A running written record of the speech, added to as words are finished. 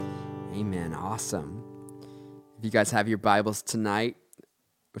Amen. Awesome. If you guys have your Bibles tonight,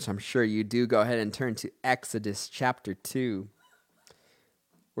 which I'm sure you do, go ahead and turn to Exodus chapter 2.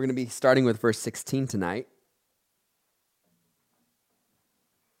 We're going to be starting with verse 16 tonight.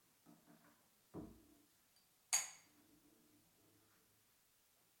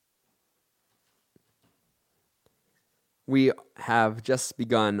 We have just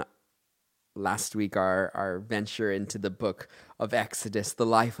begun last week our venture into the book of Exodus, the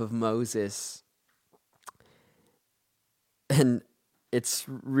life of Moses. And it's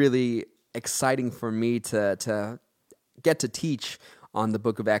really exciting for me to get to teach on the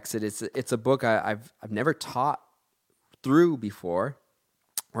book of Exodus. It's a book I've never taught through before,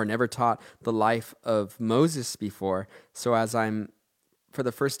 or never taught the life of Moses before. So as I'm, for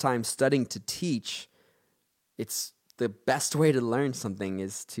the first time, studying to teach, it's the best way to learn something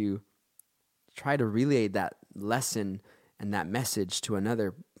is to try to relay that lesson and that message to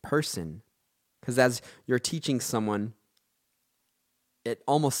another person. Because as you're teaching someone, it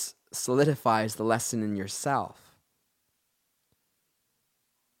almost solidifies the lesson in yourself.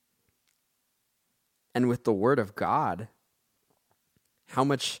 And with the Word of God, how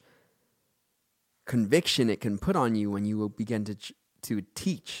much conviction it can put on you when you will begin to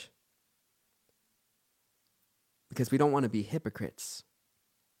teach. Because we don't want to be hypocrites.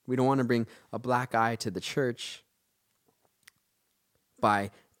 We don't want to bring a black eye to the church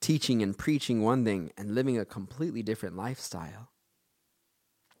by teaching and preaching one thing and living a completely different lifestyle.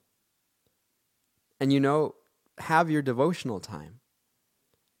 And have your devotional time.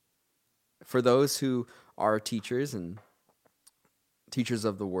 For those who are teachers and teachers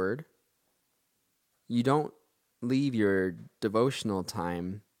of the Word, you don't leave your devotional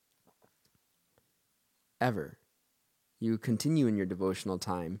time ever. You continue in your devotional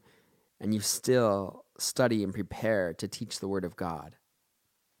time, and you still study and prepare to teach the Word of God.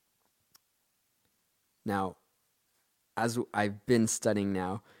 Now, as I've been studying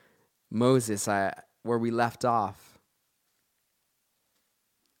now, Moses, where we left off,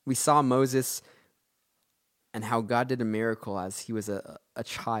 we saw Moses and how God did a miracle as he was a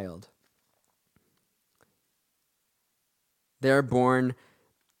child. They're born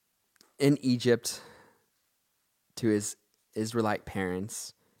in Egypt to his Israelite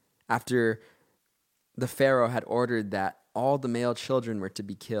parents after the Pharaoh had ordered that all the male children were to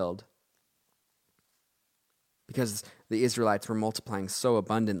be killed because the Israelites were multiplying so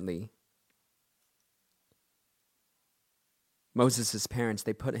abundantly. Moses' parents,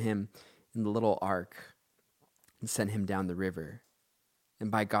 they put him in the little ark and sent him down the river.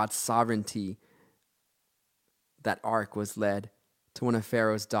 And by God's sovereignty, that ark was led to one of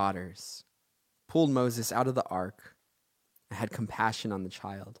Pharaoh's daughters, pulled Moses out of the ark, and had compassion on the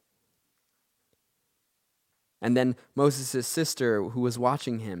child. And then Moses' sister, who was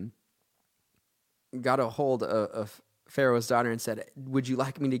watching him, got a hold of Pharaoh's daughter and said, "Would you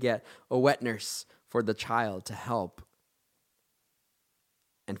like me to get a wet nurse for the child to help?"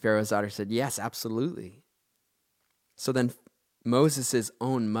 And Pharaoh's daughter said, "Yes, absolutely." So then Moses'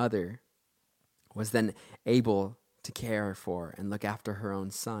 own mother was then able to care for and look after her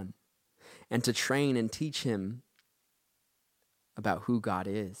own son and to train and teach him about who God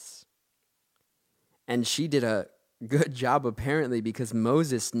is. And she did a good job apparently because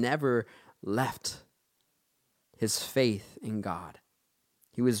Moses never left his faith in God.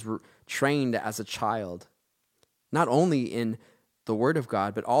 He was trained as a child, not only in the Word of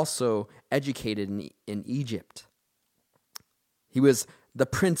God, but also educated in Egypt. He was the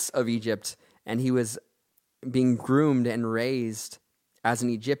prince of Egypt, and he was being groomed and raised as an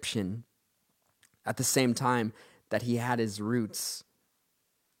Egyptian at the same time that he had his roots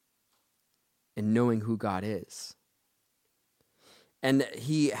in knowing who God is. And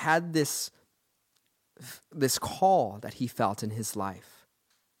he had this call that he felt in his life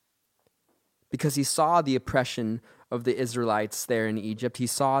because he saw the oppression of the Israelites there in Egypt. He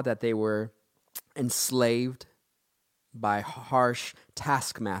saw that they were enslaved by harsh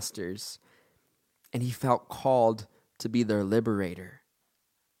taskmasters, and he felt called to be their liberator.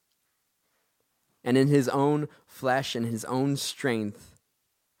 And in his own flesh and his own strength,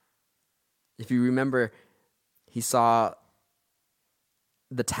 if you remember, he saw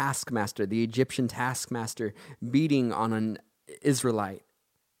the taskmaster, the Egyptian taskmaster, beating on an Israelite.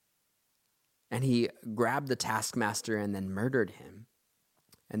 And he grabbed the taskmaster and then murdered him.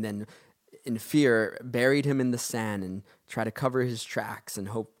 And then in fear, buried him in the sand and tried to cover his tracks and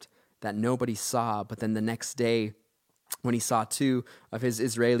hoped that nobody saw. But then the next day, when he saw two of his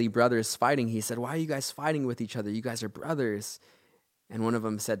Israeli brothers fighting, he said, "Why are you guys fighting with each other? You guys are brothers." And one of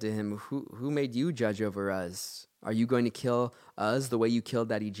them said to him, Who made you judge over us? Are you going to kill us the way you killed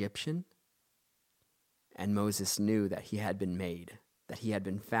that Egyptian?" And Moses knew that he had been made, that he had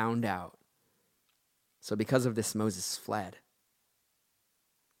been found out. So because of this, Moses fled.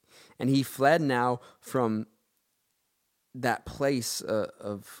 And he fled now from that place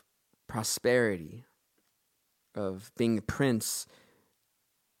of prosperity, of being a prince,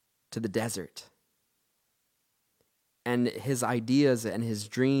 to the desert. And his ideas and his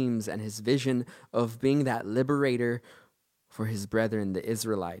dreams and his vision of being that liberator for his brethren, the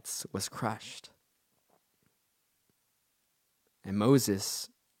Israelites, was crushed. And Moses,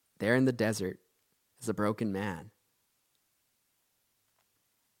 there in the desert, is a broken man.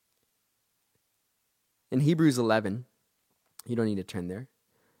 In Hebrews 11, you don't need to turn there,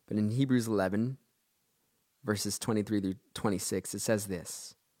 but in Hebrews 11, verses 23 through 26, it says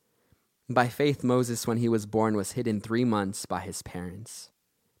this: "By faith Moses, when he was born, was hidden 3 months by his parents,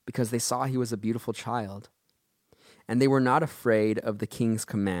 because they saw he was a beautiful child, and they were not afraid of the king's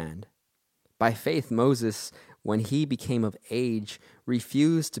command. By faith Moses, when he became of age,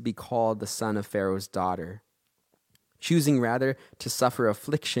 refused to be called the son of Pharaoh's daughter, choosing rather to suffer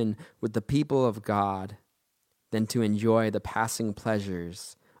affliction with the people of God than to enjoy the passing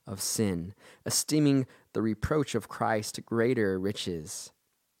pleasures of sin, esteeming the reproach of Christ greater riches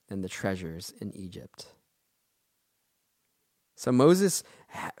than the treasures in Egypt." So Moses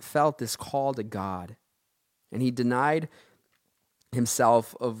felt this call to God, and he denied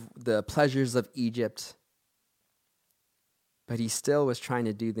himself of the pleasures of Egypt, but he still was trying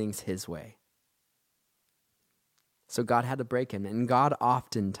to do things his way. So God had to break him. And God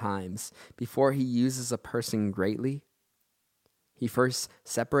oftentimes, before he uses a person greatly, he first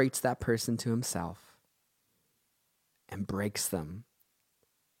separates that person to himself and breaks them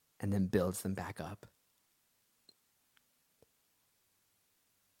and then builds them back up.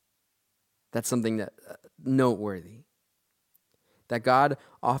 That's something that noteworthy. That God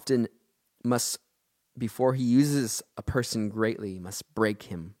often must, before he uses a person greatly, must break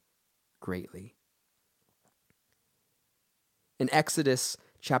him greatly. In Exodus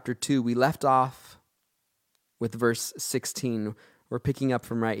chapter 2, we left off with verse 16. We're picking up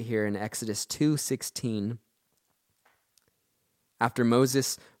from right here in Exodus 2:16. After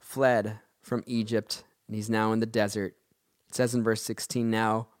Moses fled from Egypt, and he's now in the desert, it says in verse 16,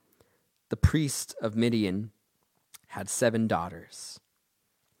 "Now the priest of Midian had 7 daughters,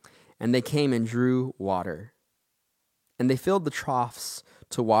 and they came and drew water, and they filled the troughs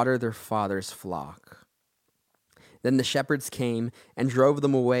to water their father's flock. Then the shepherds came and drove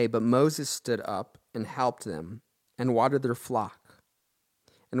them away, but Moses stood up and helped them and watered their flock.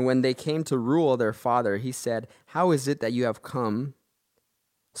 And when they came to rule their father, he said, 'How is it that you have come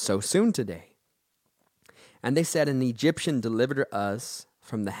so soon today?' And they said, 'An Egyptian delivered us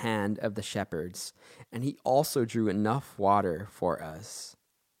from the hand of the shepherds, and he also drew enough water for us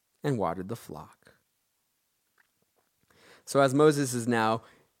and watered the flock.'" So as Moses is now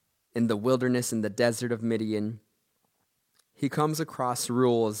in the wilderness, in the desert of Midian, he comes across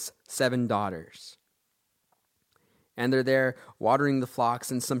Reuel's 7 daughters. And they're there watering the flocks,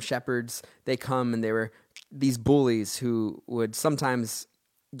 and some shepherds, they come, and they were these bullies who would sometimes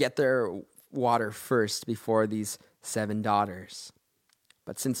get their water first before these 7 daughters.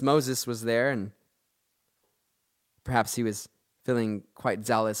 But since Moses was there, and perhaps he was feeling quite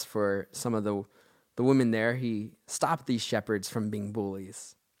zealous for some of the women there, he stopped these shepherds from being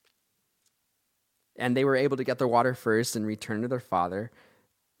bullies. And they were able to get their water first and return to their father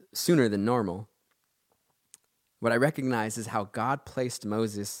sooner than normal. What I recognize is how God placed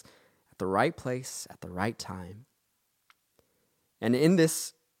Moses at the right place at the right time. And in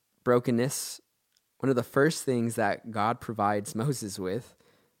this brokenness, one of the first things that God provides Moses with,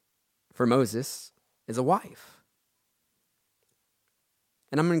 for Moses, is a wife.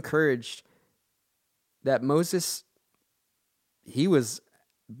 And I'm encouraged that Moses, he was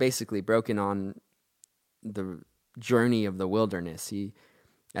basically broken on the journey of the wilderness. He,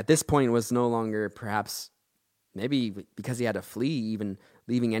 at this point, was no longer, perhaps, maybe because he had to flee, even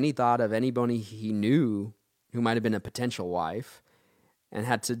leaving any thought of anybody he knew who might have been a potential wife, and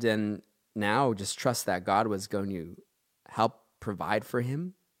had to then now just trust that God was going to help provide for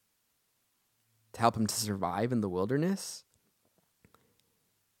him, to help him to survive in the wilderness.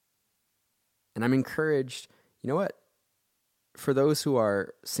 And I'm encouraged, you know what? For those who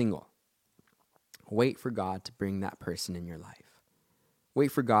are single, wait for God to bring that person in your life. Wait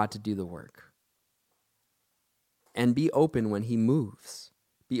for God to do the work. And be open when he moves.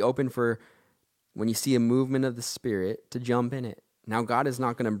 Be open for when you see a movement of the Spirit to jump in it. Now, God is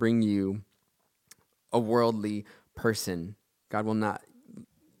not going to bring you a worldly person. God will not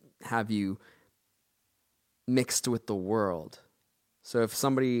have you mixed with the world. So if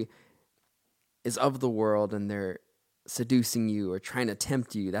somebody is of the world and they're seducing you or trying to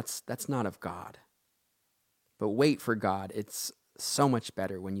tempt you, that's not of God. But wait for God. It's so much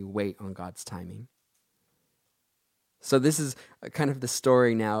better when you wait on God's timing. So this is kind of the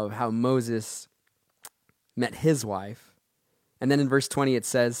story now of how Moses met his wife. And then in verse 20 it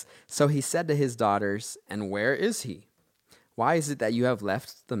says, "So he said to his daughters, 'And where is he? Why is it that you have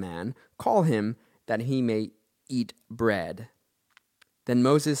left the man? Call him that he may eat bread.' Then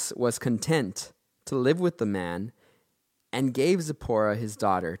Moses was content to live with the man and gave Zipporah his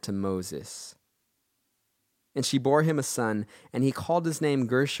daughter to Moses. And she bore him a son, and he called his name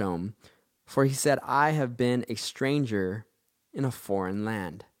Gershom, for he said, 'I have been a stranger in a foreign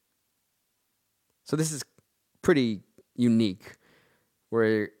land.'" So this is pretty unique,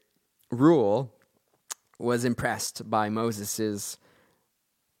 where Reuel was impressed by Moses's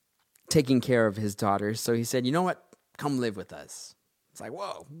taking care of his daughters. So he said, "You know what? Come live with us." It's like,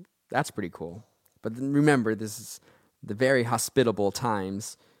 whoa, that's pretty cool. But then remember, this is the very hospitable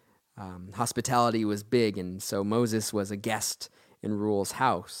times. Hospitality was big, and so Moses was a guest in Reuel's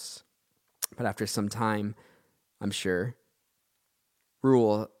house. But after some time, I'm sure,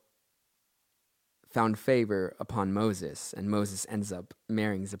 Reuel found favor upon Moses, and Moses ends up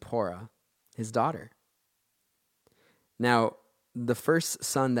marrying Zipporah, his daughter. Now, the first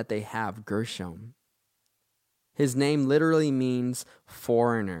son that they have, Gershom, his name literally means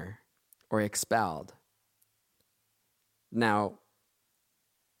foreigner or expelled. Now,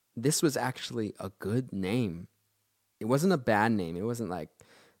 this was actually a good name. It wasn't a bad name. It wasn't like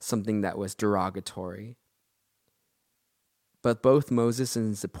something that was derogatory. But both Moses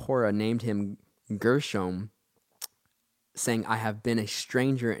and Zipporah named him Gershom, saying, "I have been a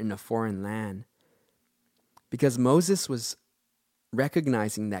stranger in a foreign land." Because Moses was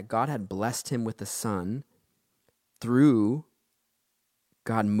recognizing that God had blessed him with a son through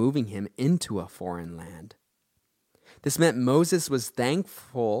God moving him into a foreign land. This meant Moses was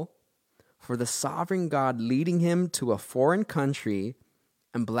thankful for the sovereign God leading him to a foreign country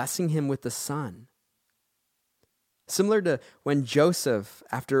and blessing him with a son. Similar to when Joseph,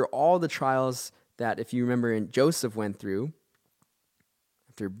 after all the trials that, if you remember, Joseph went through,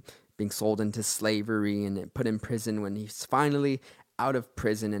 after being sold into slavery and put in prison, when he's finally out of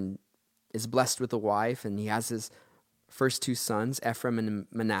prison and is blessed with a wife, and he has his first two sons, Ephraim and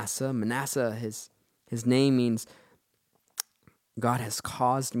Manasseh. Manasseh, his name means God has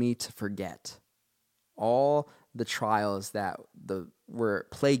caused me to forget all the trials that were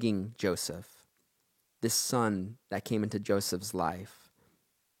plaguing Joseph. This son that came into Joseph's life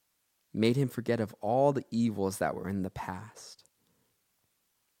made him forget of all the evils that were in the past.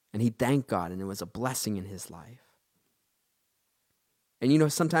 And he thanked God, and it was a blessing in his life.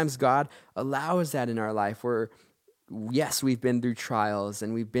 And sometimes God allows that in our life where, yes, we've been through trials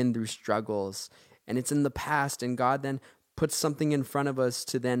and we've been through struggles, and it's in the past, and God then puts something in front of us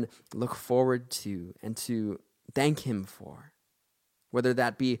to then look forward to and to thank him for. Whether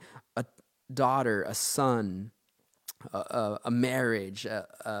that be a daughter, a son, a marriage,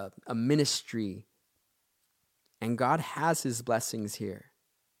 a ministry. And God has his blessings here.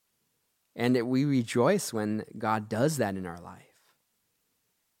 And we rejoice when God does that in our life.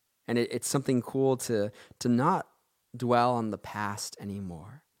 And it's something cool to not dwell on the past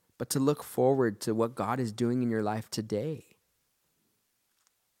anymore, but to look forward to what God is doing in your life today.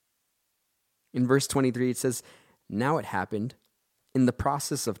 In verse 23, it says, "Now it happened, in the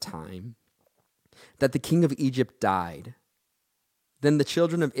process of time, that the king of Egypt died. Then the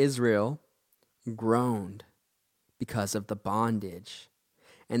children of Israel groaned because of the bondage,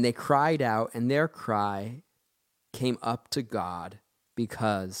 and they cried out, and their cry came up to God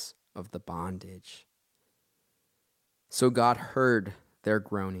because of the bondage. So God heard their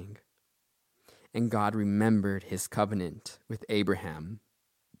groaning, and God remembered his covenant with Abraham,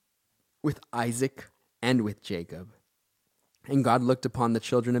 with Isaac, and with Jacob. And God looked upon the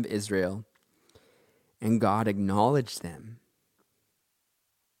children of Israel, and God acknowledged them."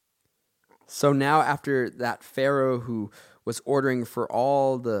 So now, after that Pharaoh who was ordering for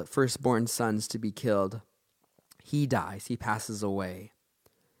all the firstborn sons to be killed, he dies, he passes away.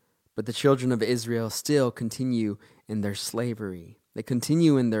 But the children of Israel still continue in their slavery. They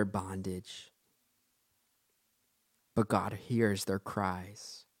continue in their bondage. But God hears their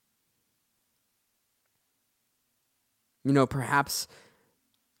cries. Perhaps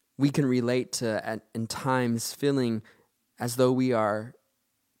we can relate to, in times, feeling as though we are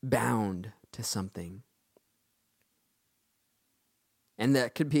bound to something. And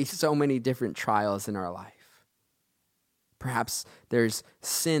that could be so many different trials in our life. Perhaps there's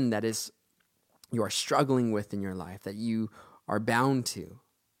sin that is you are struggling with in your life that you are bound to.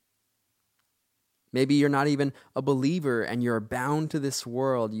 Maybe you're not even a believer and you're bound to this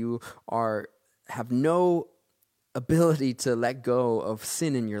world. You have no ability to let go of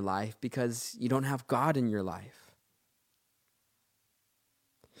sin in your life because you don't have God in your life.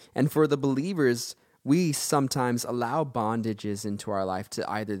 And for the believers, we sometimes allow bondages into our life to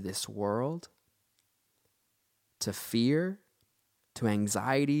either this world, to fear, to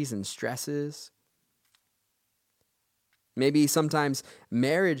anxieties and stresses. Maybe sometimes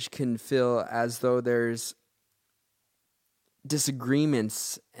marriage can feel as though there's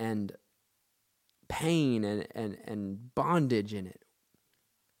disagreements and pain and bondage in it.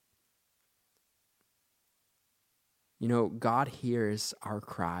 You know, God hears our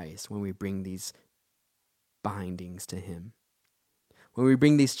cries when we bring these bindings to him. When we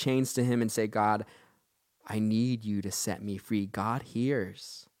bring these chains to him and say, God, I need you to set me free. God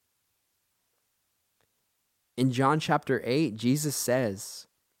hears. In John chapter 8, Jesus says,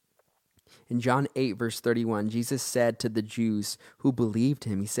 in John 8, verse 31, Jesus said to the Jews who believed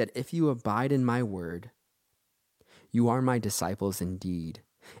him, he said, if you abide in my word, you are my disciples indeed,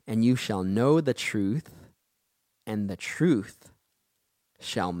 and you shall know the truth, and the truth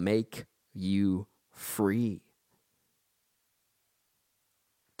shall make you free.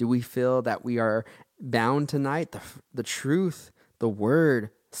 Do we feel that we are bound tonight? The truth, the word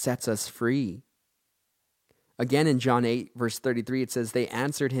sets us free. Again, in John 8, verse 33, it says, they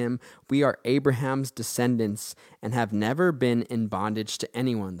answered him, we are Abraham's descendants and have never been in bondage to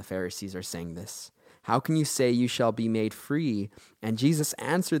anyone. The Pharisees are saying this. How can you say you shall be made free? And Jesus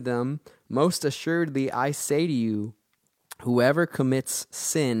answered them, most assuredly, I say to you, whoever commits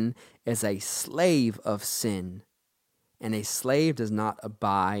sin is a slave of sin. And a slave does not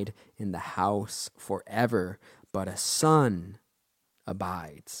abide in the house forever, but a son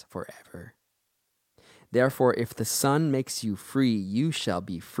abides forever. Therefore, if the Son makes you free, you shall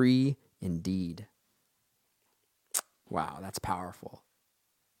be free indeed. Wow, that's powerful.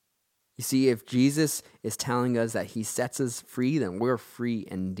 You see, if Jesus is telling us that he sets us free, then we're free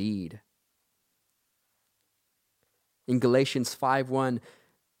indeed. In Galatians 5:1,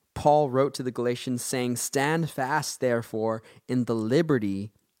 Paul wrote to the Galatians saying, stand fast, therefore, in the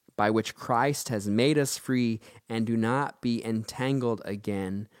liberty by which Christ has made us free, and do not be entangled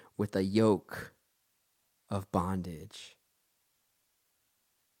again with a yoke of bondage.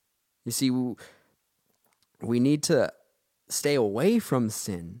 You see, we need to stay away from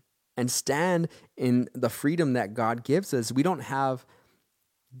sin and stand in the freedom that God gives us.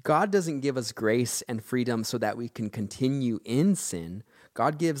 God doesn't give us grace and freedom so that we can continue in sin.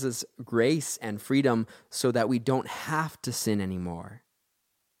 God gives us grace and freedom so that we don't have to sin anymore.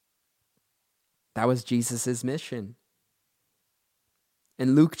 That was Jesus' mission.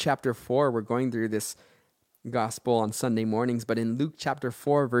 In Luke chapter 4, we're going through this gospel on Sunday mornings, but in Luke chapter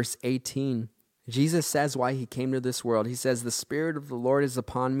 4, verse 18, Jesus says why he came to this world. He says, the Spirit of the Lord is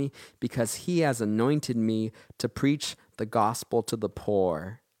upon me because he has anointed me to preach the gospel to the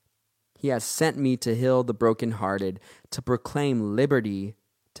poor. He has sent me to heal the brokenhearted, to proclaim liberty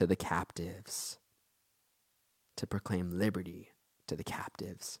to the captives. To proclaim liberty to the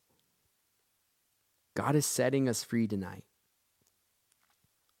captives. God is setting us free tonight.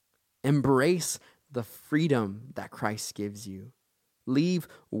 Embrace the freedom that Christ gives you. Leave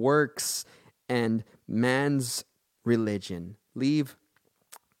works and man's religion. Leave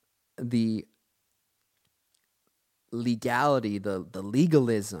the legality, the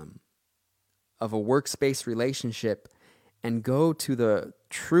legalism of a works-based relationship and go to the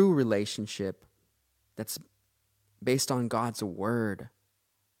true relationship that's based on God's word,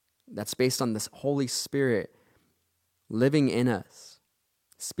 that's based on this Holy Spirit living in us,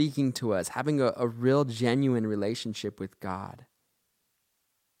 speaking to us, having a real, genuine relationship with God,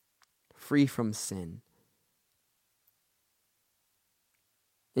 free from sin.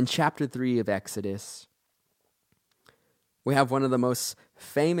 In chapter 3 of Exodus, we have one of the most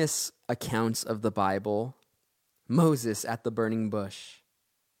famous accounts of the Bible, Moses at the burning bush.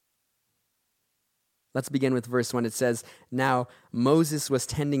 Let's begin with verse 1. It says, now Moses was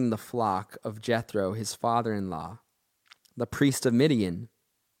tending the flock of Jethro, his father-in-law, the priest of Midian.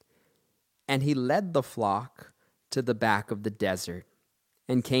 And he led the flock to the back of the desert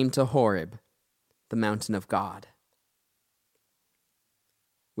and came to Horeb, the mountain of God.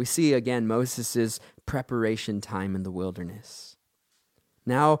 We see again Moses' preparation time in the wilderness.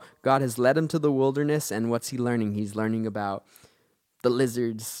 Now God has led him to the wilderness, and what's he learning? He's learning about the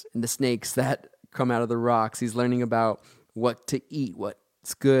lizards and the snakes that come out of the rocks. He's learning about what to eat,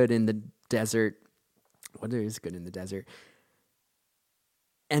 what's good in the desert, what is good in the desert.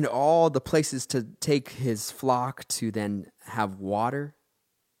 and all the places to take his flock to then have water.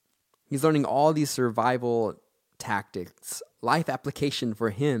 He's learning all these survival tactics, life application for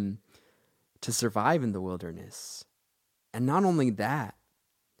him to survive in the wilderness. And not only that,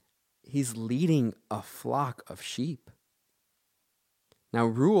 he's leading a flock of sheep. Now,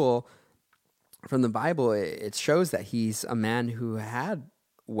 Reuel, from the Bible, it shows that he's a man who had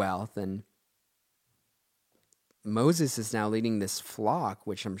wealth, and Moses is now leading this flock,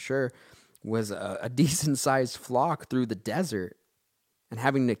 which I'm sure was a decent-sized flock through the desert, and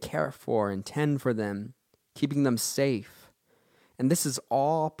having to care for and tend for them, keeping them safe. And this is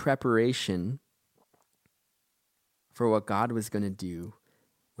all preparation for what God was going to do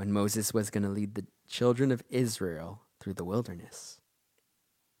when Moses was going to lead the children of Israel through the wilderness.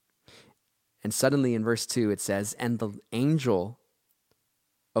 And suddenly in verse 2 it says, "And the angel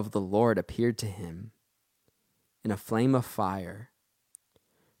of the Lord appeared to him in a flame of fire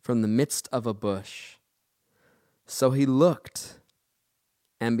from the midst of a bush. So he looked,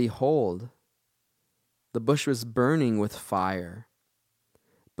 and behold, the bush was burning with fire,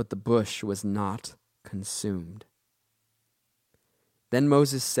 but the bush was not consumed. Then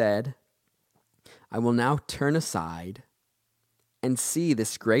Moses said, I will now turn aside and see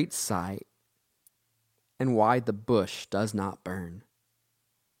this great sight, and why the bush does not burn."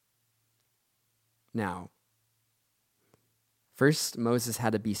 Now, first Moses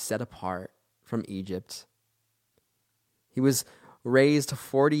had to be set apart from Egypt. He was raised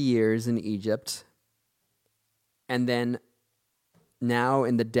 40 years in Egypt, and then now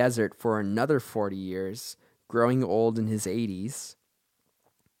in the desert for another 40 years, growing old in his 80s,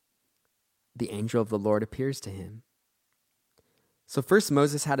 the angel of the Lord appears to him. So first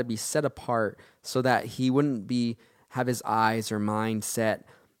Moses had to be set apart so that he wouldn't have his eyes or mind set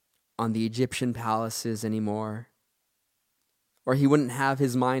on the Egyptian palaces anymore, or he wouldn't have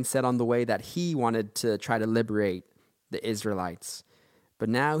his mind set on the way that he wanted to try to liberate the Israelites. But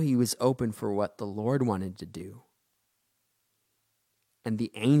now he was open for what the Lord wanted to do. And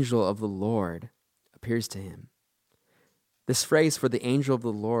the angel of the Lord appears to him. This phrase for the angel of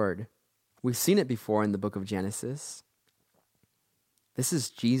the Lord, we've seen it before in the book of Genesis. This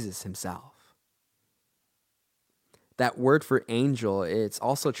is Jesus himself. That word for angel, it's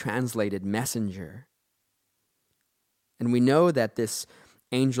also translated messenger. And we know that this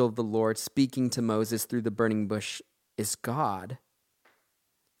angel of the Lord speaking to Moses through the burning bush is God.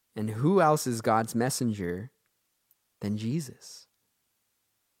 And who else is God's messenger than Jesus?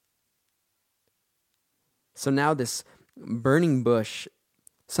 So now this burning bush,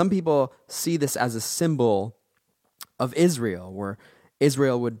 some people see this as a symbol of Israel, where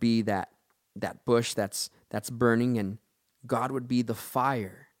Israel would be that bush that's burning, and God would be the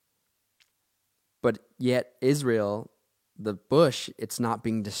fire. But yet Israel, the bush, it's not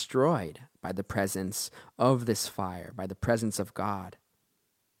being destroyed by the presence of this fire, by the presence of God.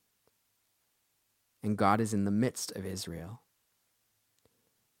 And God is in the midst of Israel.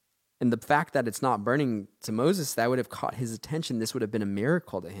 And the fact that it's not burning to Moses, that would have caught his attention. This would have been a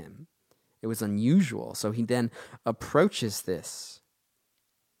miracle to him. It was unusual. So he then approaches this.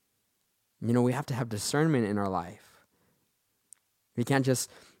 We have to have discernment in our life. We can't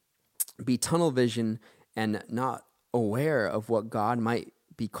just be tunnel vision and not aware of what God might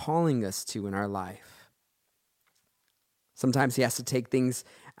be calling us to in our life. Sometimes he has to take things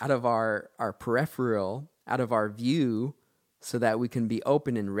out of our peripheral, out of our view, so that we can be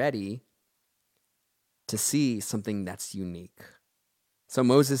open and ready to see something that's unique. So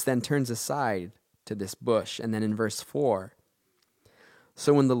Moses then turns aside to this bush, and then in verse 4,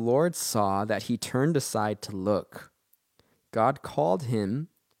 "So when the Lord saw that he turned aside to look, God called him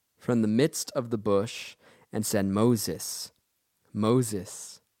from the midst of the bush and said, 'Moses,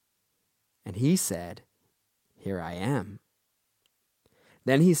 Moses.' And he said, 'Here I am.'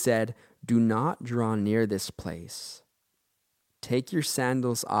 Then he said, 'Do not draw near this place. Take your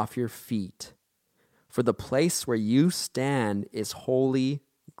sandals off your feet, for the place where you stand is holy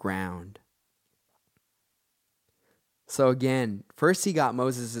ground.'" So again, first he got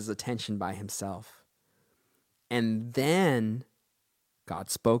Moses' attention by himself, and then God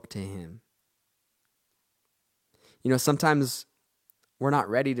spoke to him. Sometimes we're not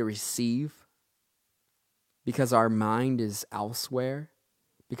ready to receive because our mind is elsewhere,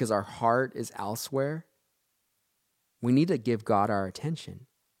 because our heart is elsewhere. We need to give God our attention.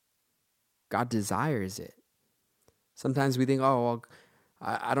 God desires it. Sometimes we think,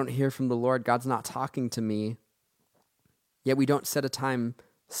 I don't hear from the Lord. God's not talking to me. Yet we don't set time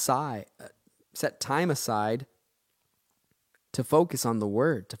aside to focus on the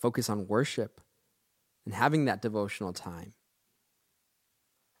word, to focus on worship and having that devotional time.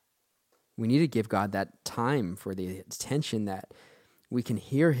 We need to give God that time for the attention that we can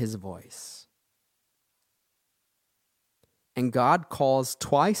hear his voice. And God calls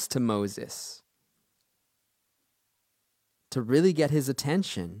twice to Moses to really get his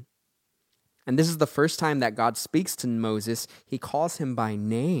attention. And this is the first time that God speaks to Moses. He calls him by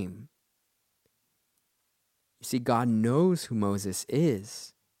name. You see, God knows who Moses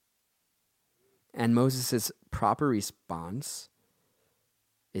is. And Moses' proper response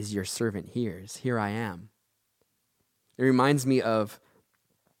is, your servant hears. Here I am. It reminds me of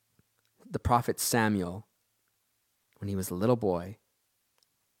the prophet Samuel when he was a little boy.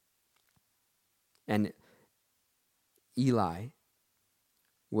 And Eli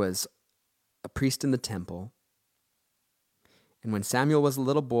was a priest in the temple. And when Samuel was a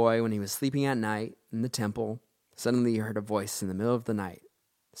little boy, when he was sleeping at night in the temple, suddenly he heard a voice in the middle of the night,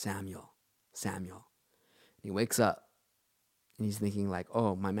 Samuel, Samuel. And he wakes up and he's thinking like,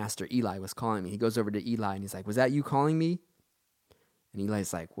 oh, my master Eli was calling me. He goes over to Eli and he's like, was that you calling me? And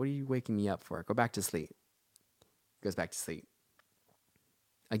Eli's like, what are you waking me up for? Go back to sleep. He goes back to sleep.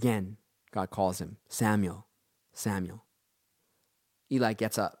 Again, God calls him, Samuel, Samuel. Samuel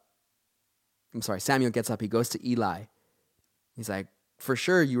gets up. He goes to Eli. He's like, for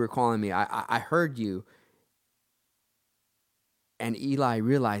sure you were calling me. I heard you. And Eli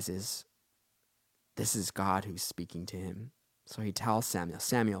realizes this is God who's speaking to him. So he tells Samuel,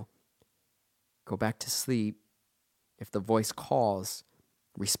 Samuel, go back to sleep. If the voice calls,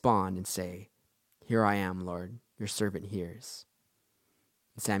 respond and say, here I am, Lord, your servant hears.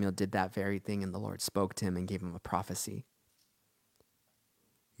 And Samuel did that very thing, and the Lord spoke to him and gave him a prophecy.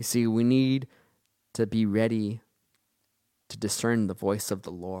 You see, we need to be ready to discern the voice of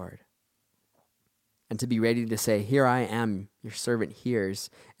the Lord and to be ready to say, here I am, your servant hears,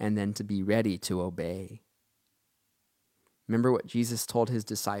 and then to be ready to obey. Remember what Jesus told his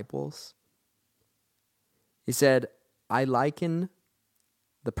disciples? He said, I liken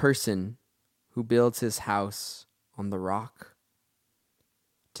the person who builds his house on the rock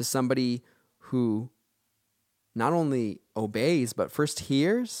to somebody who not only obeys, but first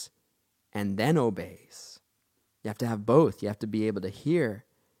hears and then obeys. You have to have both. You have to be able to hear,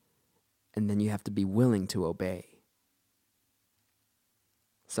 and then you have to be willing to obey.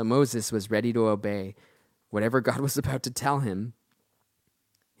 So Moses was ready to obey whatever God was about to tell him.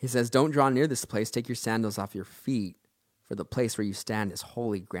 He says, don't draw near this place. Take your sandals off your feet, for the place where you stand is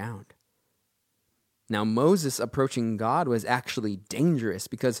holy ground. Now, Moses approaching God was actually dangerous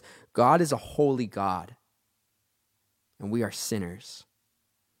because God is a holy God, and we are sinners.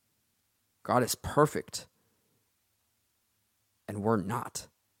 God is perfect, and we're not.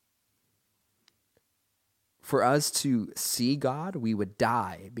 For us to see God, we would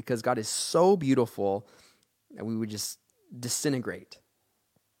die because God is so beautiful that we would just disintegrate.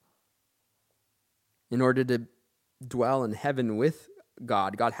 In order to dwell in heaven with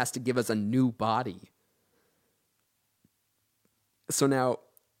God, God has to give us a new body. So now,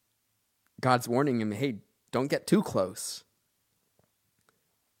 God's warning him, hey, don't get too close.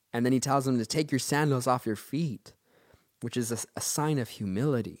 And then he tells him to take your sandals off your feet, which is a sign of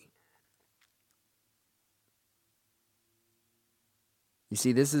humility. You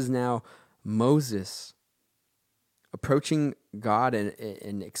see, this is now Moses approaching God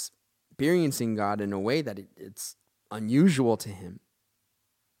and experiencing God in a way that it's unusual to him.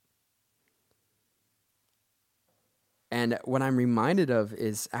 And what I'm reminded of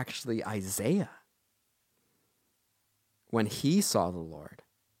is actually Isaiah when he saw the Lord.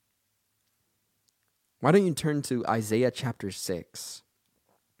 Why don't you turn to Isaiah chapter 6?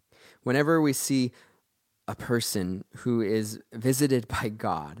 Whenever we see a person who is visited by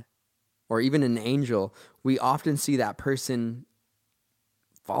God, or even an angel, we often see that person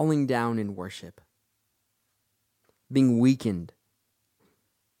falling down in worship, being weakened.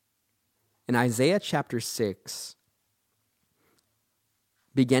 In Isaiah chapter 6,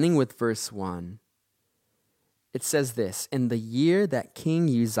 beginning with verse 1, it says this, in the year that King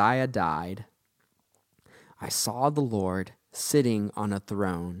Uzziah died, I saw the Lord sitting on a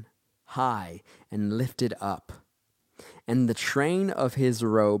throne, high and lifted up, and the train of his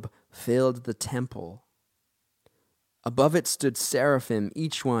robe filled the temple. Above it stood seraphim,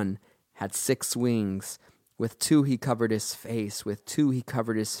 each one had 6 wings. With 2 he covered his face, with 2 he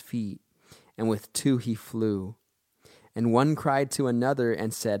covered his feet, and with 2 he flew. And one cried to another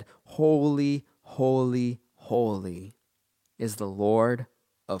and said, Holy, holy, holy is the Lord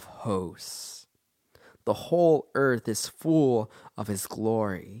of hosts. The whole earth is full of his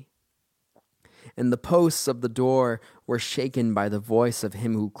glory. And the posts of the door were shaken by the voice of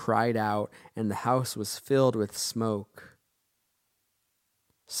him who cried out, and the house was filled with smoke.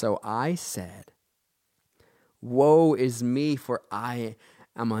 So I said, woe is me, for I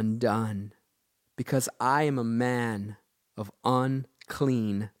am undone, because I am a man of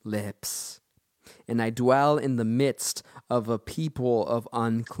unclean lips, and I dwell in the midst of a people of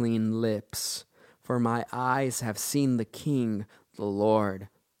unclean lips, for my eyes have seen the King, the Lord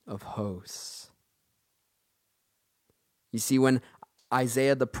of hosts. You see, when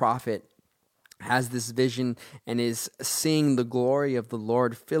Isaiah the prophet has this vision and is seeing the glory of the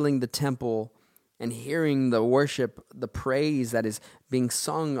Lord filling the temple and hearing the worship, the praise that is being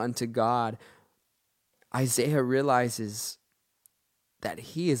sung unto God, Isaiah realizes that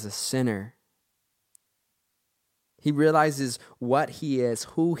he is a sinner. He realizes what he is,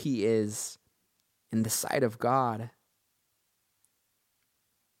 who he is in the sight of God.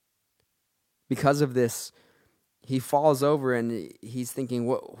 Because of this, he falls over and he's thinking,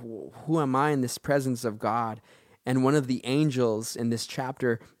 who am I in this presence of God? And one of the angels in this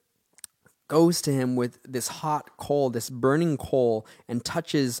chapter goes to him with this hot coal, this burning coal, and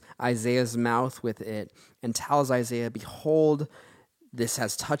touches Isaiah's mouth with it and tells Isaiah, behold, this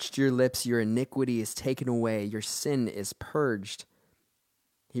has touched your lips, your iniquity is taken away, your sin is purged.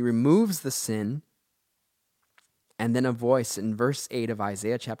 He removes the sin, and then a voice in verse 8 of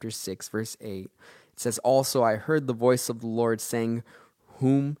Isaiah chapter 6, verse 8, it says, also I heard the voice of the Lord saying,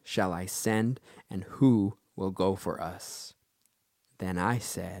 whom shall I send, and who will go for us? Then I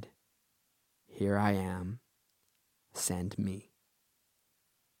said, here I am, send me.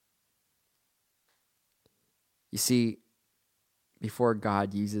 You see, before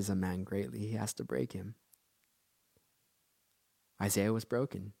God uses a man greatly, he has to break him. Isaiah was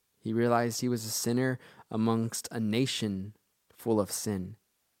broken. He realized he was a sinner amongst a nation full of sin.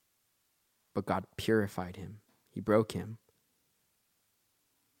 But God purified him. He broke him.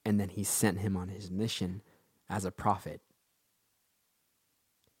 And then he sent him on his mission as a prophet.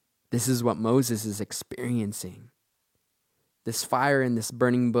 This is what Moses is experiencing. This fire in this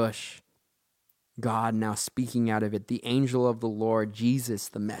burning bush. God now speaking out of it. The angel of the Lord, Jesus,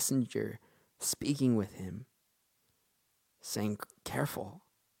 the messenger, speaking with him. Saying, careful.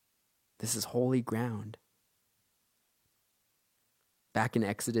 This is holy ground. Back in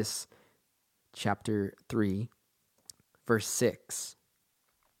Exodus chapter 3, verse 6.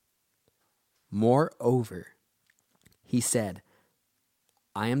 Moreover, he said,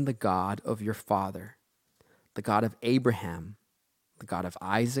 I am the God of your father, the God of Abraham, the God of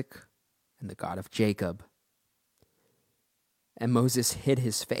Isaac, and the God of Jacob. And Moses hid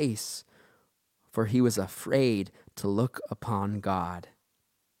his face, for he was afraid to look upon God.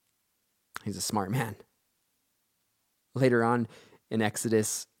 He's a smart man. Later on in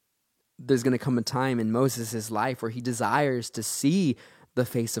Exodus, there's going to come a time in Moses' life where he desires to see the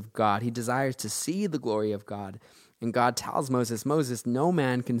face of God. He desires to see the glory of God. And God tells Moses, Moses, no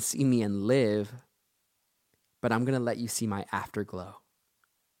man can see me and live, but I'm going to let you see my afterglow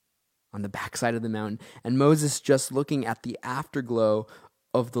on the backside of the mountain. And Moses, just looking at the afterglow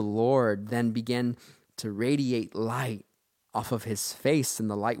of the Lord, then began to radiate light off of his face, and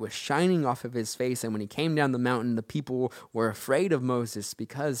the light was shining off of his face. And when he came down the mountain, the people were afraid of Moses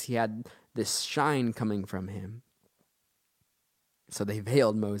because he had this shine coming from him. So they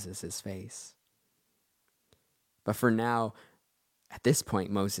veiled Moses' face. But for now, at this point,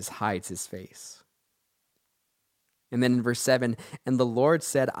 Moses hides his face. And then in verse 7, and the Lord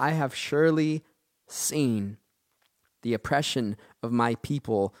said, I have surely seen the oppression of my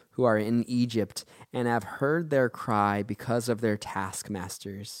people who are in Egypt, and have heard their cry because of their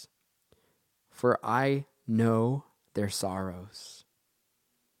taskmasters. For I know their sorrows.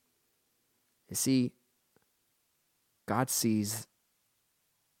 You see, God sees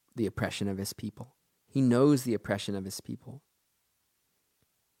the oppression of his people. He knows the oppression of his people.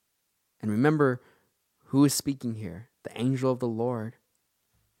 And remember, who is speaking here? The angel of the Lord.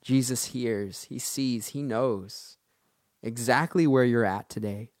 Jesus hears, he sees, he knows exactly where you're at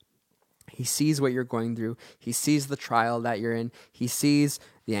today. He sees what you're going through. He sees the trial that you're in. He sees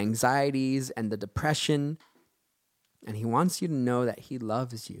the anxieties and the depression. And he wants you to know that he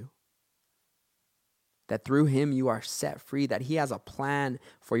loves you. That through him you are set free. That he has a plan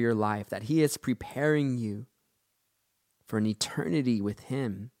for your life. That he is preparing you for an eternity with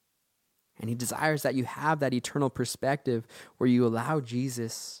him. And he desires that you have that eternal perspective where you allow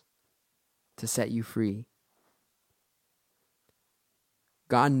Jesus to set you free.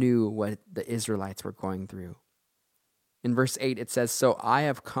 God knew what the Israelites were going through. In verse 8 it says, so I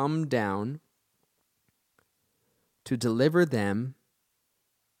have come down to deliver them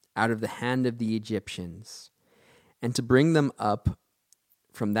out of the hand of the Egyptians, and to bring them up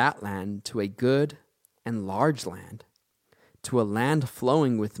from that land to a good and large land, to a land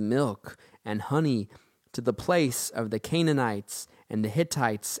flowing with milk and honey, to the place of the Canaanites and the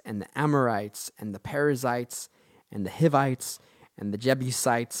Hittites and the Amorites and the Perizzites and the Hivites and the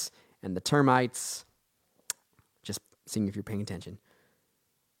Jebusites and the termites. Just seeing if you're paying attention.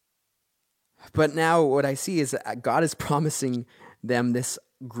 But now what I see is that God is promising them this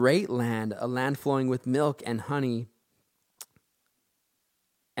great land, a land flowing with milk and honey.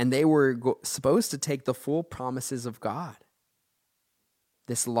 And they were supposed to take the full promises of God.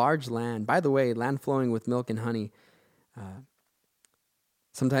 This large land, by the way, land flowing with milk and honey.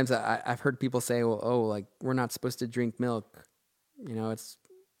 Sometimes I've heard people say, well, like we're not supposed to drink milk. It's,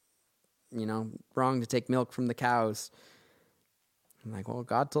 wrong to take milk from the cows. I'm like, well,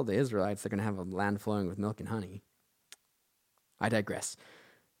 God told the Israelites they're going to have a land flowing with milk and honey. I digress.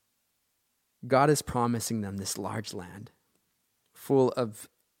 God is promising them this large land full of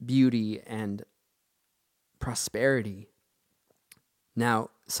beauty and prosperity. Now,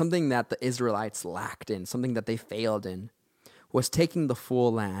 something that the Israelites lacked in, something that they failed in, was taking the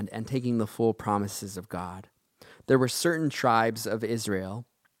full land and taking the full promises of God. There were certain tribes of Israel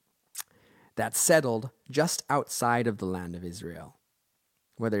that settled just outside of the land of Israel.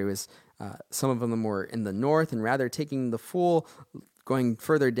 Whether it was some of them were in the north and rather going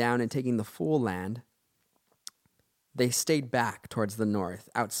further down and taking the full land, they stayed back towards the north,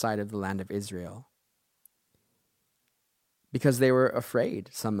 outside of the land of Israel. Because they were afraid,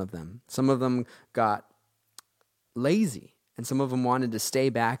 some of them. Some of them got lazy, and some of them wanted to stay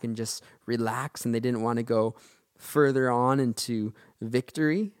back and just relax, and they didn't want to go further on into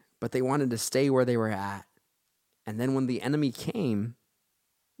victory, but they wanted to stay where they were at. And then when the enemy came,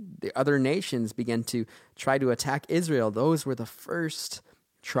 the other nations began to try to attack Israel. Those were the first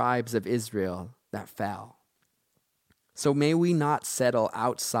tribes of Israel that fell. So may we not settle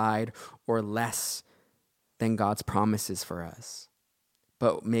outside or less than God's promises for us,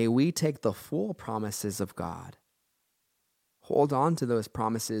 but may we take the full promises of God. Hold on to those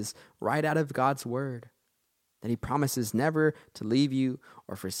promises right out of God's word, that he promises never to leave you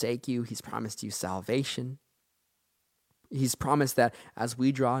or forsake you. He's promised you salvation. He's promised that as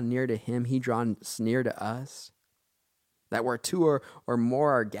we draw near to him, he draws near to us. That where two or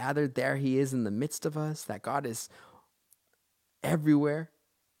more are gathered, there he is in the midst of us. That God is everywhere.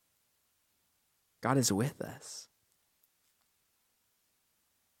 God is with us.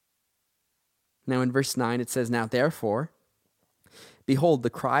 Now in verse 9 it says, "Now therefore, behold, the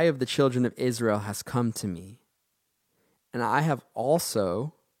cry of the children of Israel has come to me, and I have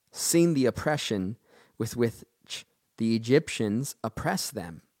also seen the oppression with which the Egyptians oppress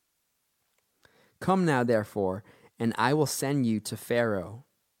them. Come now therefore, and I will send you to Pharaoh,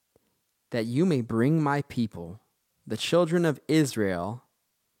 that you may bring my people, the children of Israel,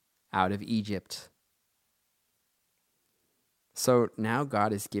 out of Egypt." So now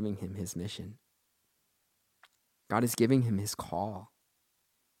God is giving him his mission. God is giving him his call.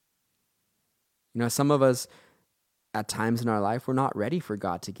 Some of us, at times in our life, we're not ready for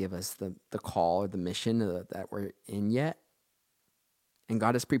God to give us the call or the mission that we're in yet. And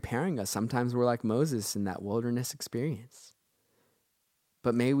God is preparing us. Sometimes we're like Moses in that wilderness experience.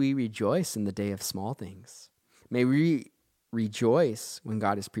 But may we rejoice in the day of small things. May we rejoice when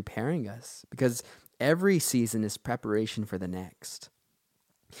God is preparing us, because every season is preparation for the next.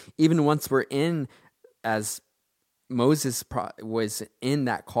 Even once we're in, as Moses was in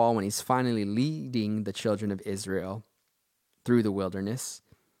that call when he's finally leading the children of Israel through the wilderness,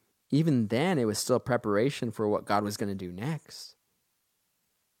 even then it was still preparation for what God was going to do next.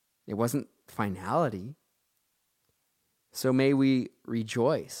 It wasn't finality. So may we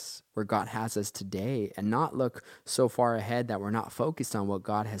rejoice where God has us today and not look so far ahead that we're not focused on what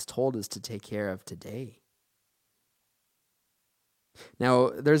God has told us to take care of today. Now,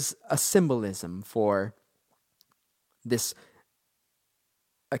 there's a symbolism for this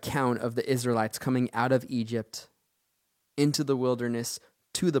account of the Israelites coming out of Egypt into the wilderness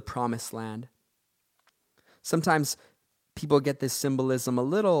to the promised land. Sometimes people get this symbolism a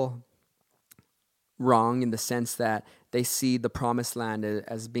little wrong in the sense that they see the promised land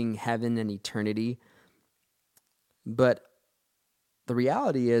as being heaven and eternity. But the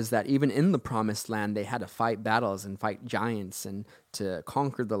reality is that even in the promised land, they had to fight battles and fight giants and to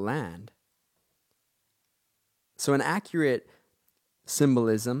conquer the land. So an accurate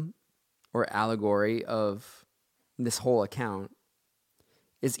symbolism or allegory of this whole account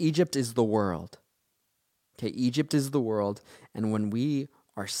is Egypt is the world. Okay, Egypt is the world, and when we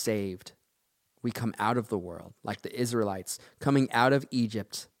are saved, we come out of the world, like the Israelites, coming out of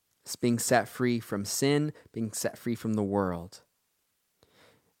Egypt, being set free from sin, being set free from the world.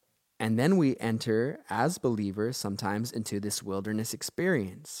 And then we enter, as believers, sometimes into this wilderness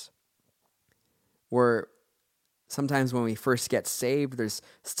experience, where sometimes when we first get saved, there's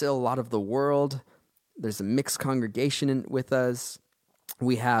still a lot of the world. There's a mixed congregation with us.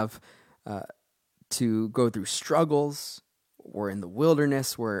 We have to go through struggles. We're in the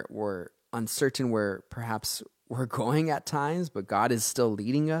wilderness. We're uncertain where perhaps we're going at times, but God is still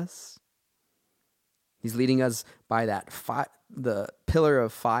leading us. He's leading us by that the pillar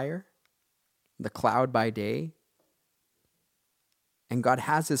of fire, the cloud by day. And God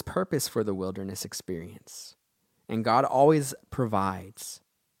has his purpose for the wilderness experience. And God always provides.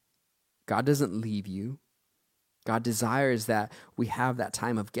 God doesn't leave you. God desires that we have that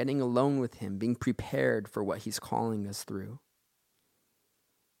time of getting alone with him, being prepared for what he's calling us through.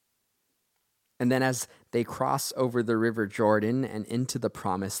 And then as they cross over the river Jordan and into the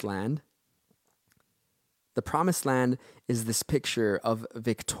promised land, the promised land is this picture of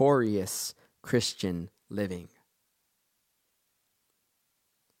victorious Christian living.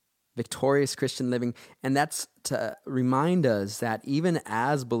 Victorious Christian living. And that's to remind us that even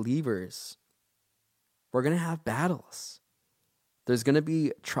as believers, we're going to have battles. There's going to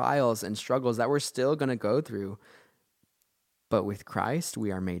be trials and struggles that we're still going to go through. But with Christ,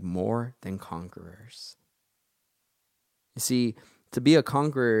 we are made more than conquerors. You see, to be a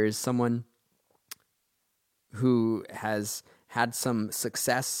conqueror is someone who has had some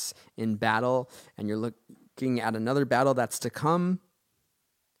success in battle, and you're looking at another battle that's to come.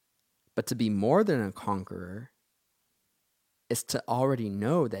 But to be more than a conqueror is to already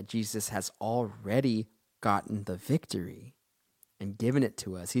know that Jesus has already gotten the victory and given it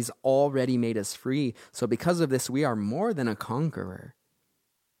to us. He's already made us free. So because of this, we are more than a conqueror.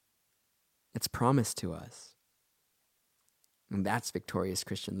 It's promised to us. And that's victorious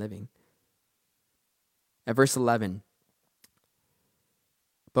Christian living. At verse 11,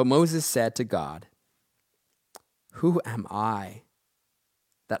 but Moses said to God, "Who am I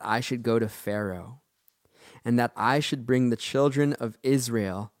that I should go to Pharaoh, and that I should bring the children of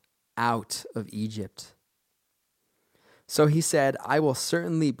Israel out of Egypt?" So he said, "I will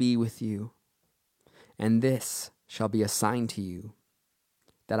certainly be with you, and this shall be a sign to you,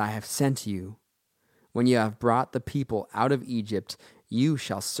 that I have sent you. When you have brought the people out of Egypt, you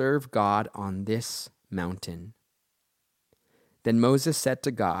shall serve God on this mountain." Then Moses said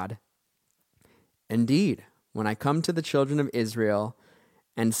to God, "Indeed, when I come to the children of Israel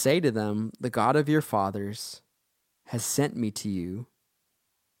and say to them, 'The God of your fathers has sent me to you,'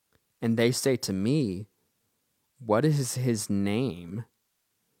 and they say to me, 'What is his name?'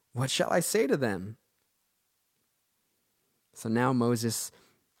 what shall I say to them?" So now Moses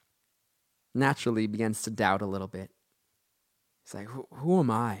naturally begins to doubt a little bit. He's like, who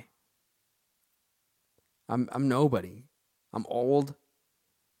am I? I'm nobody. I'm old.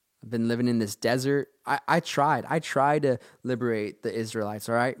 I've been living in this desert. I tried to liberate the Israelites,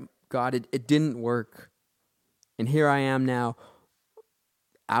 all right? God, it didn't work. And here I am now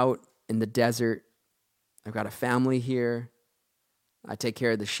out in the desert. I've got a family here. I take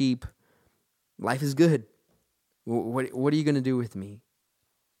care of the sheep. Life is good. What are you going to do with me?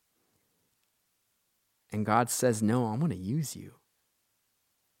 And God says, "No, I'm going to use you."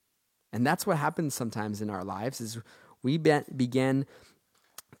 And that's what happens sometimes in our lives is we begin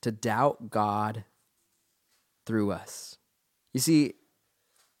to doubt God through us. You see,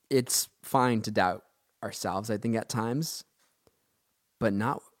 it's fine to doubt ourselves, I think, at times, but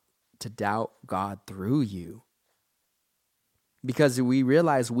not to doubt God through you. Because we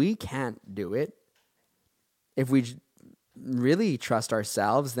realize we can't do it. If we really trust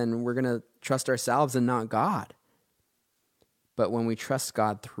ourselves, then we're going to trust ourselves and not God. But when we trust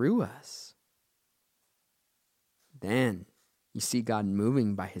God through us, then you see God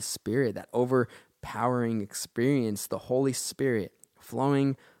moving by his Spirit, that overpowering experience, the Holy Spirit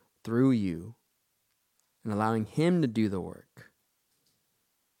flowing through you and allowing him to do the work.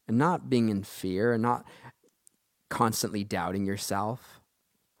 And not being in fear and not constantly doubting yourself,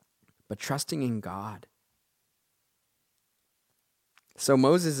 but trusting in God. So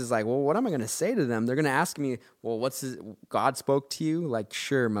Moses is like, well, what am I going to say to them? They're going to ask me, well, God spoke to you? Like,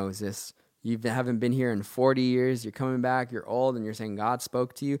 sure, Moses. You haven't been here in 40 years. You're coming back. You're old. And you're saying God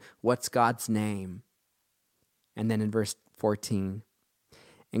spoke to you. What's God's name? And then in verse 14,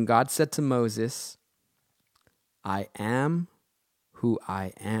 and God said to Moses, "I am who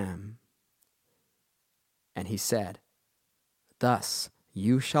I am." And he said, "Thus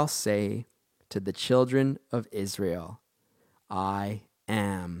you shall say to the children of Israel, 'I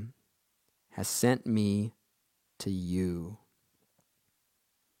am has sent me to you.'"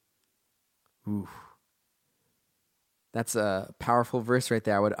 Ooh. That's a powerful verse right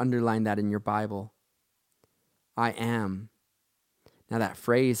there. I would underline that in your Bible. I am. Now that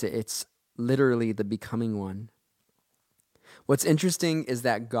phrase, it's literally the becoming one. What's interesting is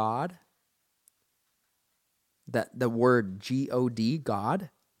that God, that the word G-O-D, God,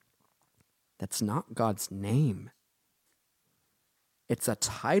 that's not God's name. It's a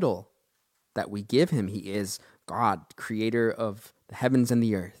title that we give him. He is God, creator of the heavens and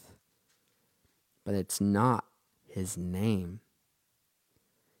the earth. But it's not his name.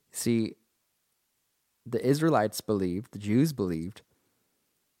 See, the Israelites believed, the Jews believed,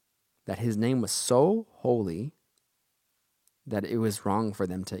 that his name was so holy that it was wrong for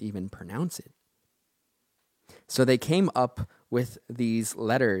them to even pronounce it. So they came up with these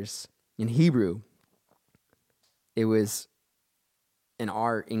letters in Hebrew. It was, in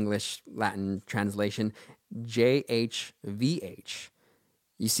our English Latin translation, JHVH.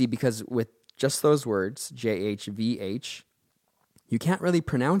 You see, because with just those words, JHVH, you can't really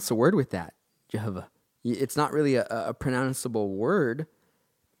pronounce a word with that, Jehovah. It's not really a pronounceable word.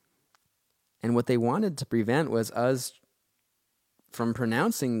 And what they wanted to prevent was us from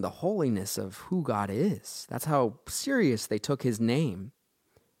pronouncing the holiness of who God is. That's how serious they took his name.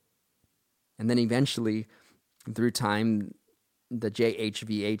 And then eventually, through time, the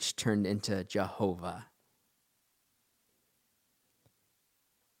JHVH turned into Jehovah.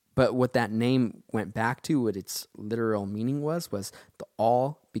 But what that name went back to, what its literal meaning was the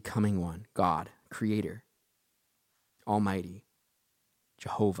all-becoming one, God, Creator, Almighty,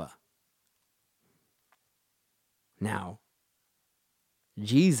 Jehovah. Now,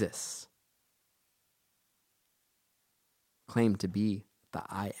 Jesus claimed to be the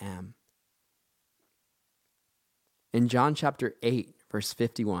I am. In John chapter 8, verse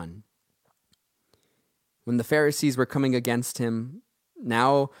 51, when the Pharisees were coming against him,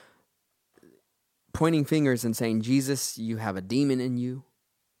 now pointing fingers and saying, Jesus, you have a demon in you.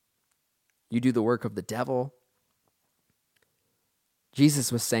 You do the work of the devil.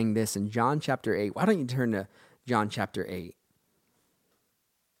 Jesus was saying this in John chapter 8. Why don't you turn to John chapter 8?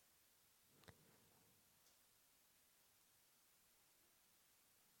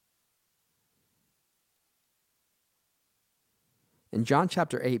 In John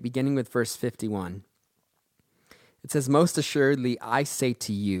chapter 8, beginning with verse 51, it says, Most assuredly I say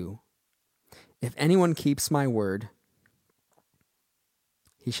to you, if anyone keeps my word,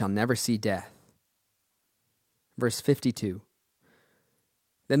 he shall never see death. Verse 52,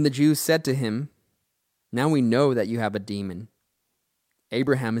 Then the Jews said to him, Now we know that you have a demon.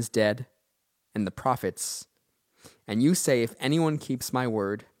 Abraham is dead, and the prophets. And you say, if anyone keeps my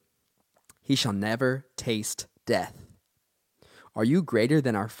word, he shall never taste death. Are you greater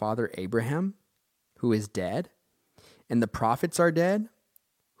than our father Abraham, who is dead? And the prophets are dead?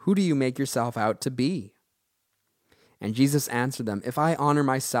 Who do you make yourself out to be? And Jesus answered them, If I honor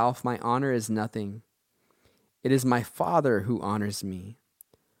myself, my honor is nothing. It is my Father who honors me,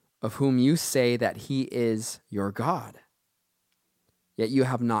 of whom you say that he is your God. Yet you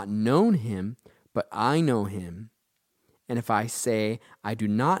have not known him, but I know him. And if I say I do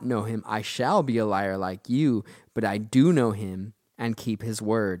not know him, I shall be a liar like you, but I do know him and keep his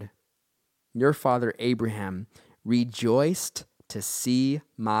word. Your father Abraham rejoiced to see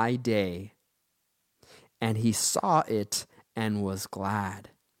my day, and he saw it and was glad.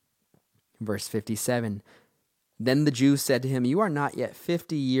 Verse 57, Then the Jews said to him, You are not yet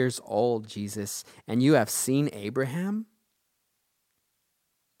 50 years old, Jesus, and you have seen Abraham?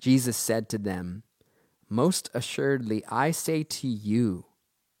 Jesus said to them, Most assuredly I say to you,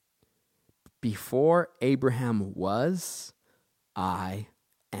 before Abraham was, I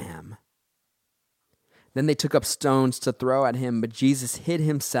am. Then they took up stones to throw at him, but Jesus hid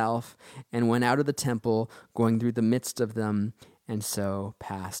himself and went out of the temple, going through the midst of them, and so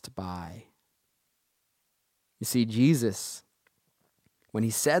passed by. You see, Jesus, when he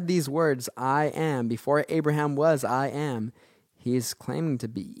said these words, I am, before Abraham was, I am, he is claiming to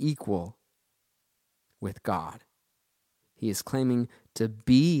be equal with God. He is claiming to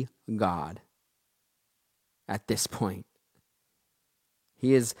be God at this point.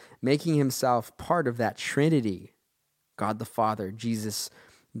 He is making himself part of that Trinity, God the Father, Jesus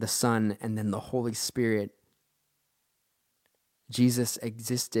the Son, and then the Holy Spirit. Jesus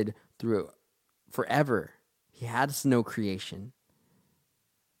existed through forever. He has no creation.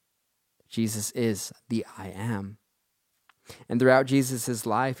 Jesus is the I am. And throughout Jesus'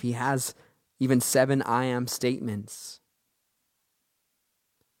 life, he has even 7 I am statements.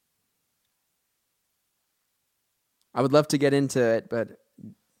 I would love to get into it, but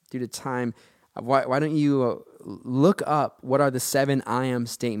due to time, why don't you look up what are the 7 I am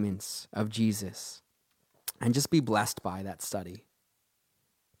statements of Jesus? and just be blessed by that study.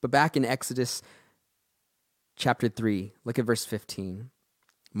 But back in Exodus chapter 3, look at verse 15.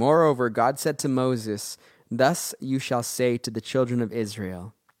 Moreover, God said to Moses, "Thus you shall say to the children of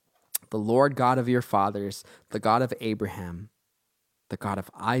Israel, the Lord God of your fathers, the God of Abraham, the God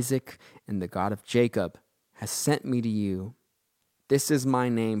of Isaac, and the God of Jacob, has sent me to you. This is my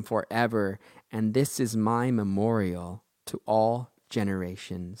name forever, and this is my memorial to all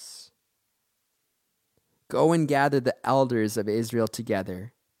generations. Go and gather the elders of Israel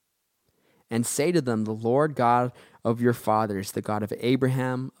together, and say to them, the Lord God of your fathers, the God of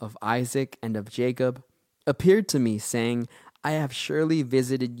Abraham, of Isaac, and of Jacob, appeared to me, saying, I have surely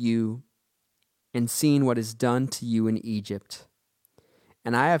visited you and seen what is done to you in Egypt.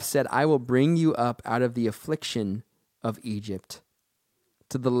 And I have said, I will bring you up out of the affliction of Egypt,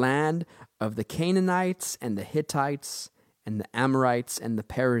 to the land of the Canaanites and the Hittites and the Amorites and the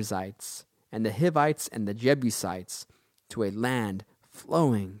Perizzites and the Hivites and the Jebusites, to a land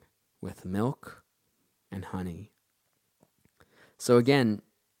flowing with milk and honey." So again,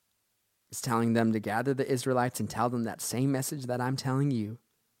 it's telling them to gather the Israelites and tell them that same message that I'm telling you.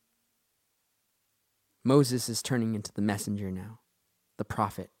 Moses is turning into the messenger now, the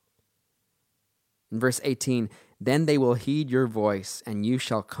prophet. In verse 18, "Then they will heed your voice, and you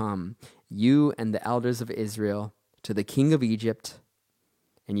shall come, you and the elders of Israel, to the king of Egypt,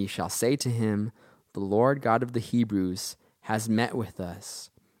 and you shall say to him, the Lord God of the Hebrews has met with us.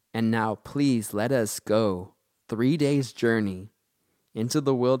 And now please let us go 3 days' journey into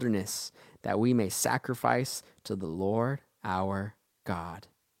the wilderness, that we may sacrifice to the Lord our God."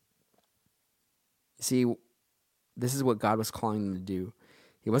 You see, this is what God was calling them to do.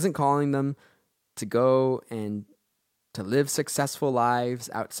 He wasn't calling them to go and to live successful lives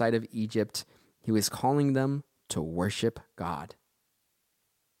outside of Egypt. He was calling them to worship God.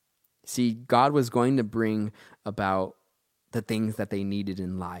 See, God was going to bring about the things that they needed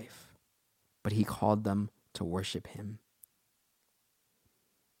in life, but he called them to worship him.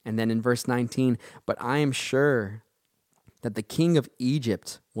 And then in verse 19, "But I am sure that the king of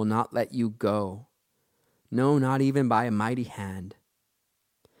Egypt will not let you go, no, not even by a mighty hand.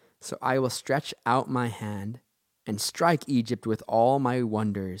 So I will stretch out my hand and strike Egypt with all my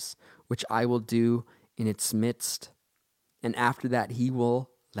wonders, which I will do in its midst, and after that he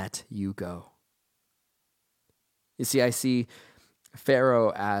will let you go." You see, I see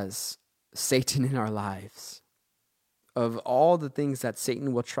Pharaoh as Satan in our lives. Of all the things that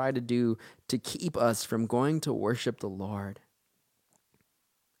Satan will try to do to keep us from going to worship the Lord,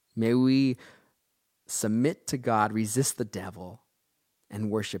 may we submit to God, resist the devil, and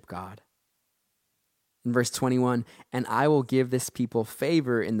worship God. In verse 21, "And I will give this people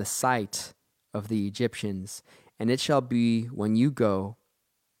favor in the sight of the Egyptians, and it shall be when you go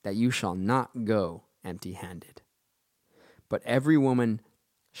that you shall not go empty-handed. But every woman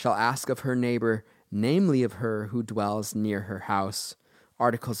shall ask of her neighbor, namely of her who dwells near her house,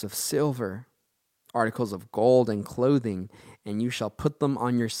 articles of silver, articles of gold and clothing, and you shall put them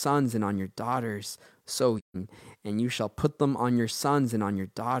on your sons and on your daughters, and you shall put them on your sons and on your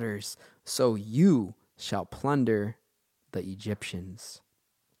daughters, so you shall plunder the Egyptians."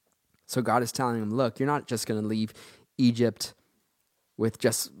 So God is telling them, look, you're not just going to leave Egypt with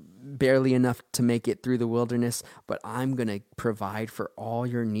just barely enough to make it through the wilderness, but I'm going to provide for all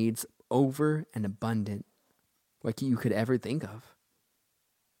your needs over and abundant, like you could ever think of.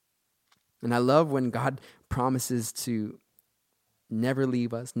 And I love when God promises to never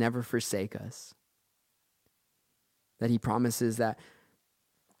leave us, never forsake us. That he promises that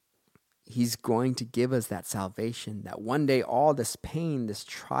he's going to give us that salvation, that one day all this pain, this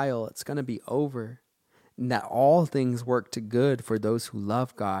trial, it's going to be over. And that all things work to good for those who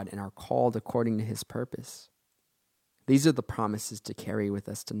love God and are called according to his purpose. These are the promises to carry with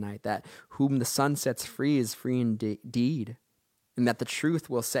us tonight, that whom the Son sets free is free indeed, and that the truth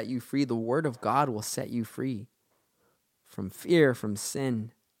will set you free. The word of God will set you free from fear, from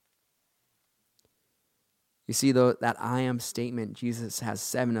sin. You see, though, that I am statement, Jesus has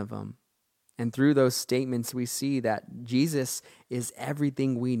 7 of them. And through those statements, we see that Jesus is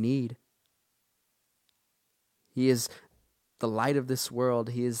everything we need. He is the light of this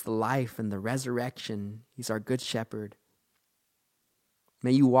world. He is the life and the resurrection. He's our good shepherd.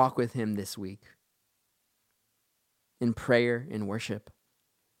 May you walk with him this week in prayer, in worship.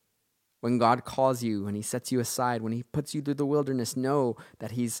 When God calls you, when he sets you aside, when he puts you through the wilderness, know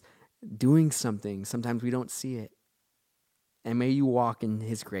that he's doing something. Sometimes we don't see it. And may you walk in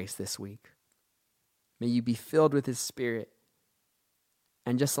his grace this week. May you be filled with his Spirit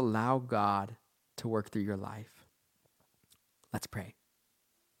and just allow God to work through your life. Let's pray.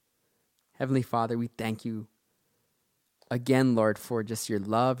 Heavenly Father, we thank you again, Lord, for just your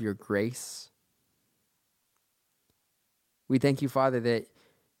love, your grace. We thank you, Father, that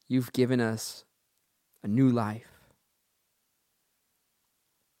you've given us a new life.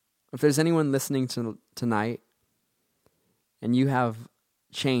 If there's anyone listening tonight and you have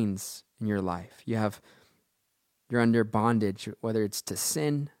chains in your life, you're under bondage, whether it's to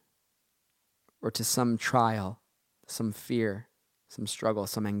sin or to some trial, some fear, some struggle,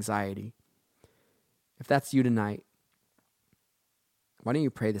 some anxiety. If that's you tonight, why don't you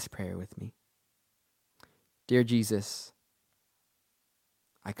pray this prayer with me? Dear Jesus,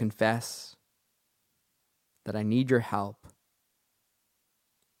 I confess that I need your help.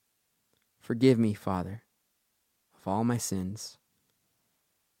 Forgive me, Father, of all my sins.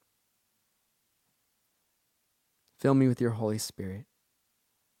 Fill me with your Holy Spirit.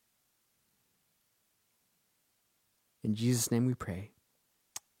 In Jesus' name we pray.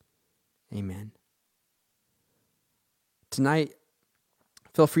 Amen. Tonight,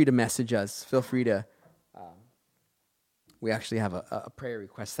 feel free to message us. Feel free to... we actually have a prayer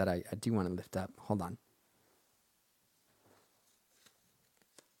request that I do want to lift up. Hold on.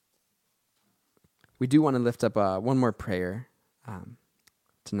 We do want to lift up one more prayer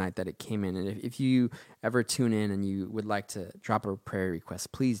tonight that it came in. And if you ever tune in and you would like to drop a prayer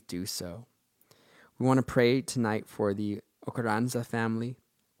request, please do so. We want to pray tonight for the Ocaranza family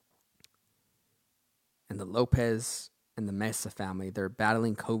and the Lopez and the Mesa family. They're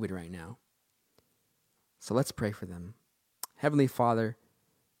battling COVID right now. So let's pray for them. Heavenly Father,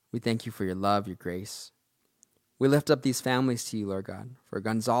 we thank you for your love, your grace. We lift up these families to you, Lord God, for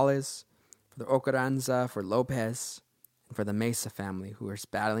Gonzalez, for the Ocaranza, for Lopez, and for the Mesa family who are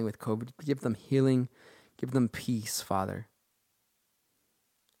battling with COVID. Give them healing. Give them peace, Father.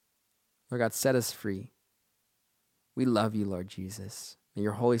 Lord God, set us free. We love you, Lord Jesus. May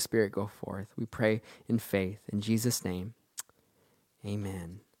your Holy Spirit go forth. We pray in faith. In Jesus' name,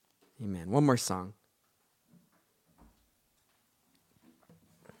 amen. Amen. One more song.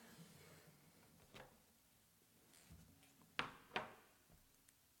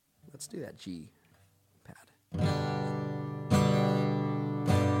 Let's do that G pad.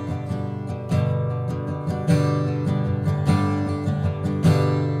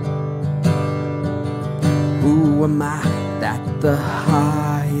 Who am I that the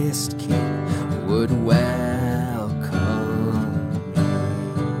highest King would welcome me?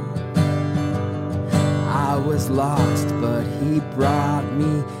 I was lost, but he brought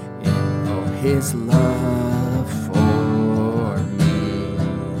me in. Oh, his love for me.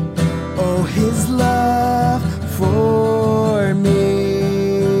 Oh, his love for me.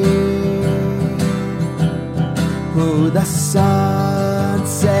 Who the sun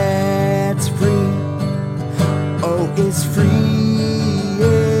sets free, oh, is free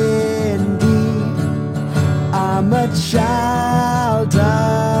indeed. I'm a child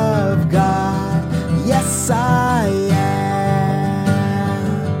of God. Yes, I am.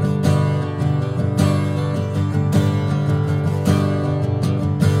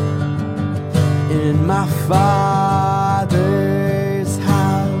 In my Father's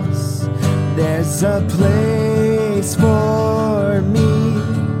house, there's a place for me.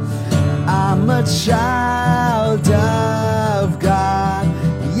 I'm a child of God.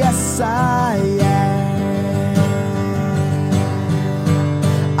 Yes, I am.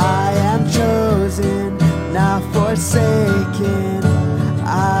 I am chosen, not forsaken.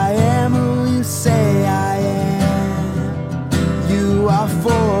 I am who you say I am. You are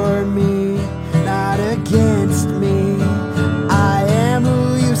for me, not against me. I am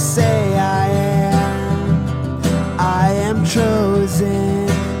who you say I am. I am chosen,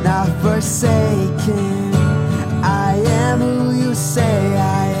 not forsaken. I am who you say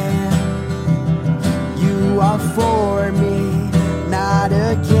I am. You are for me, not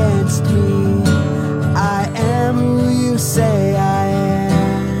against me. I am who you say I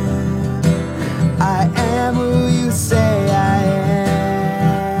am. I am who you say I am.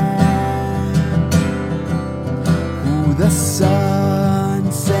 Who the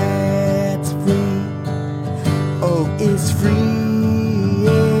sun sets free, oh, is free.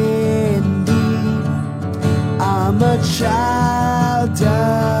 I'm a child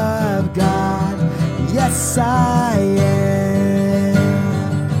of God. Yes, I am.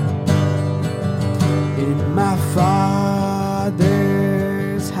 In my Father's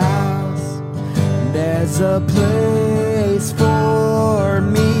house, there's a place for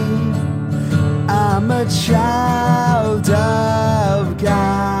me. I'm a child of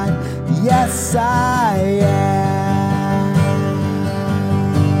God. Yes, I am.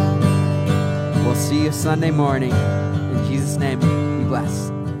 We'll see you Sunday morning. In Jesus' name, be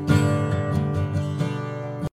blessed.